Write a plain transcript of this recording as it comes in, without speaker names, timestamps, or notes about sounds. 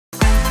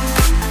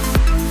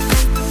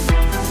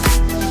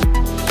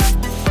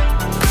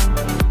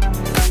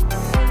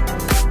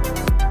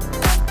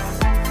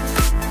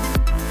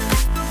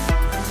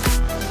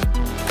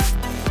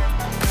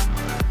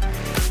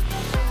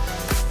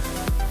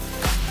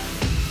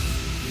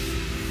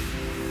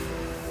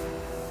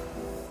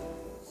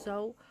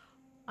So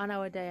on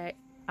our day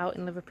out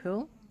in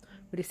Liverpool,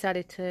 we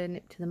decided to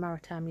nip to the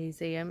Maritime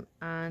Museum,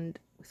 and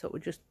we thought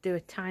we'd just do a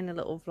tiny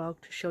little vlog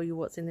to show you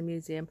what's in the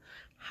museum.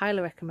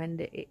 Highly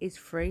recommend it. It is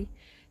free.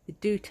 They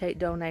do take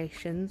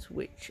donations,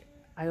 which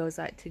I always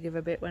like to give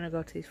a bit when I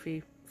go to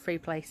these free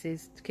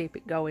places to keep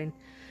it going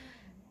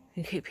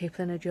and keep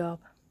people in a job.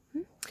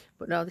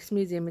 But no, this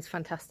museum is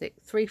fantastic.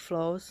 3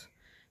 floors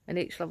and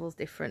each level's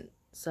different.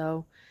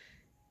 So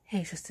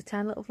here's just a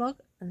tiny little vlog,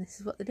 and this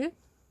is what they do.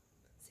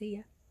 See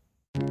ya.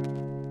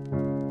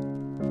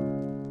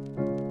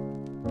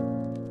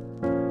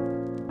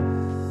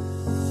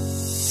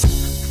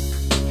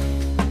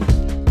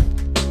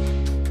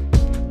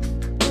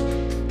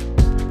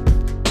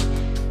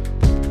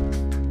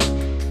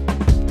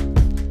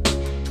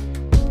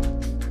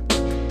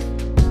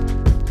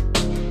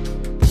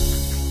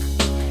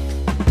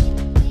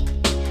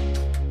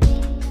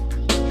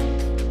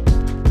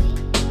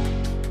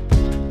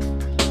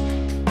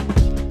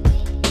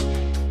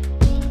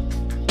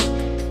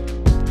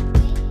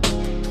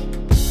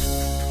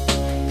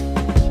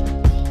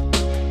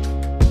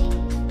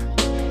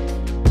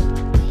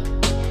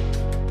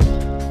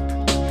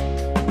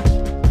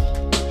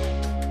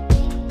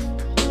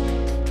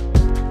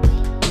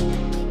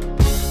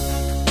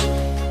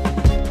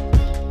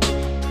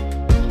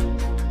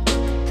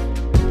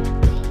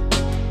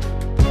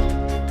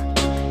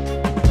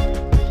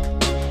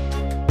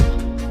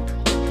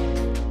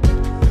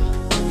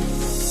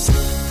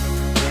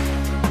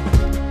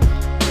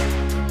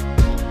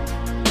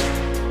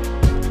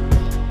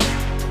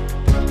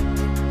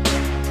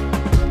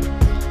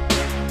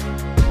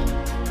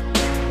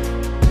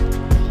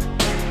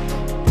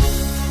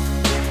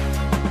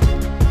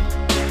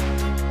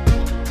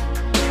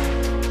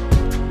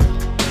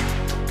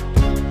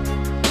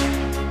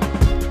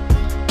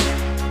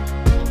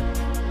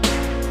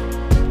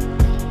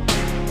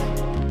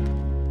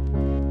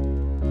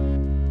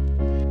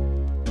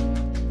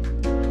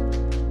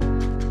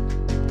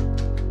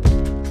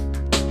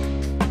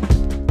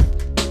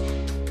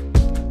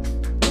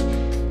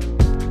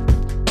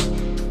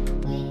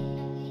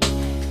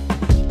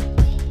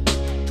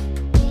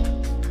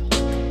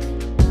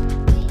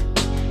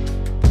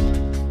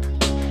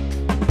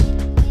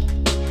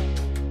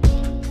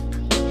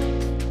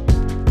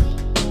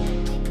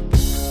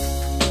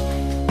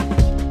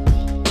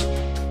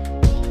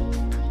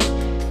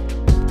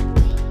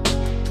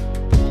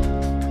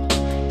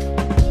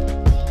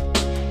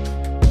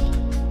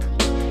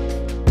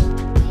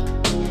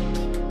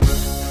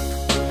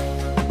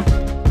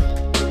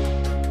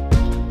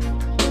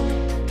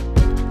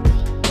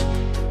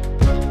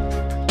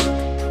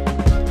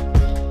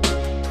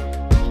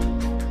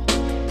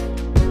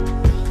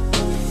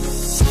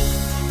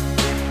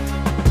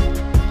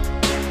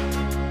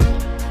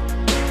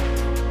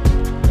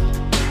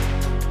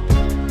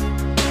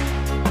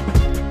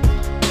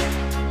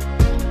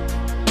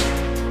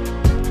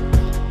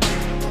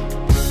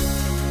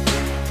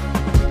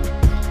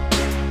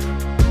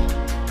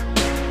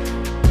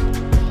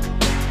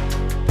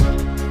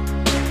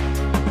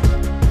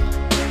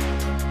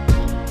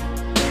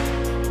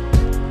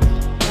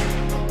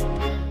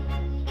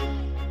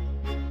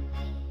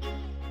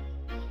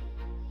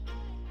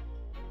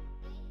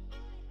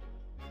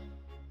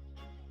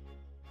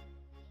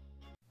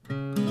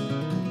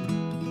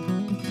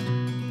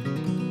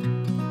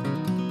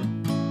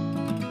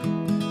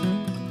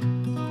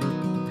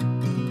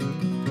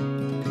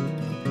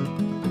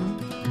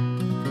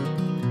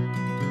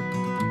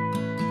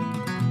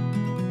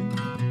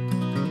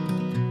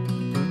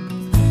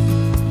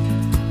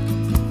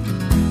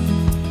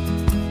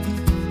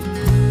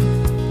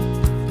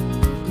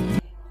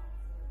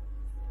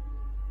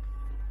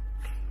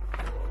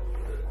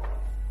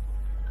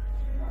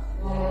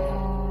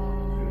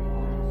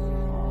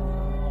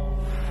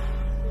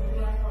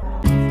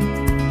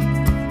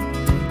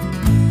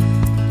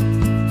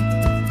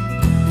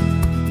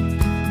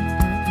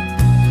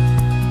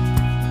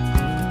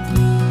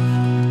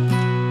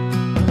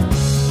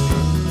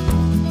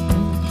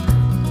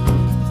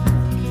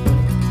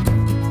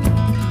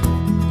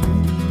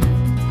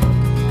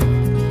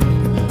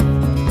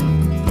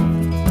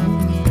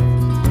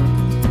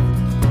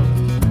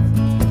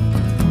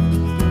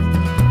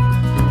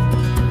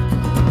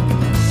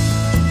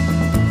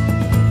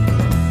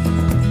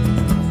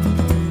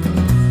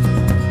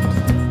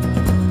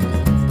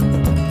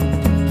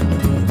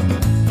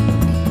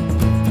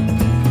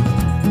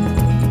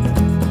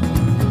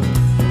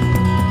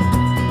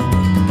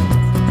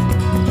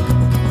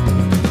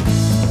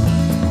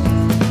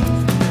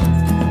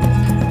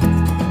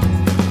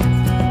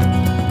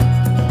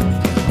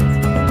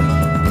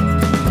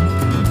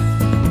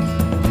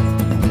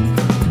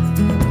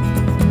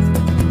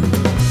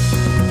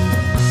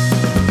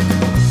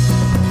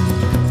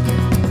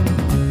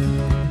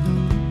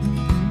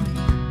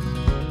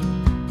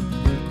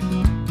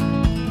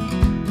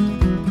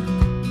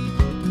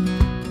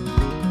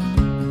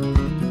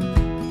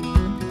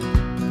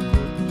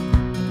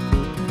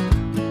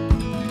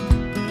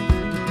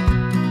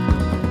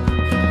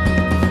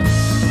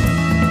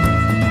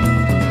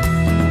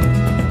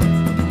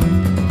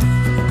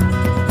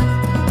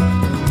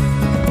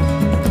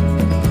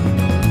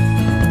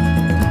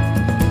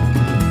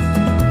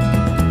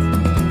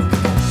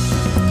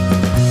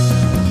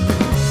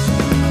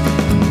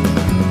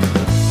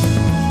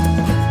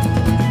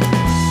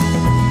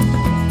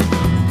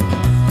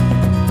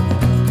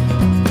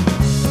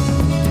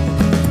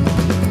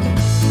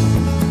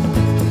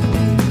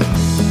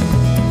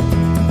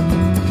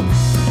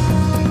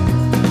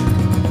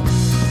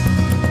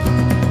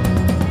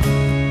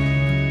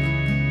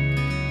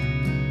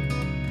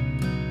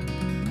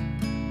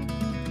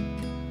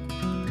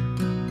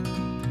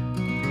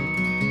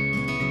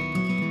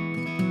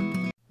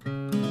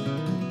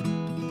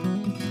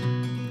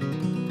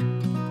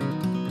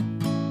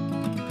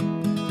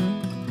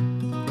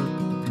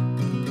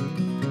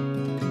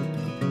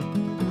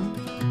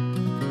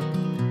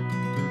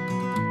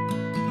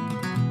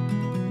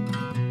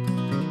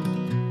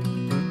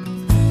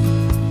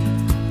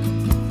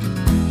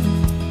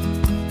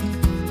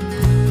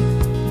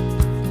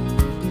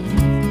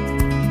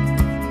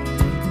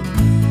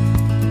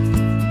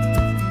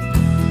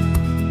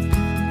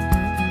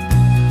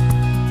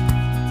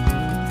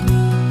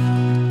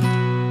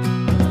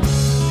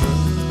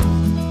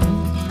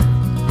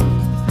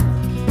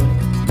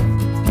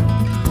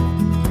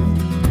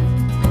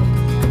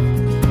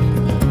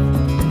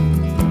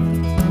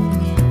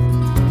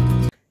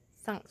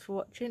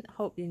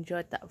 hope you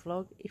enjoyed that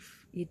vlog.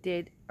 If you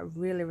did, I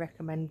really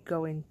recommend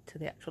going to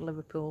the actual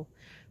Liverpool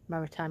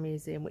Maritime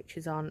Museum, which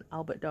is on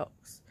Albert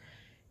Docks.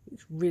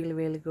 It's really,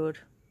 really good.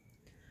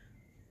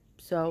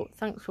 So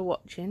thanks for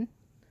watching,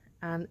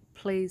 and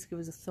please give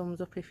us a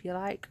thumbs up if you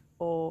like,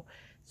 or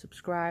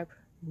subscribe.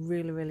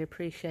 Really, really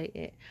appreciate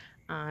it,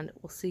 and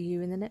we'll see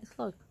you in the next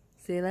vlog.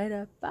 See you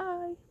later.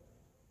 Bye.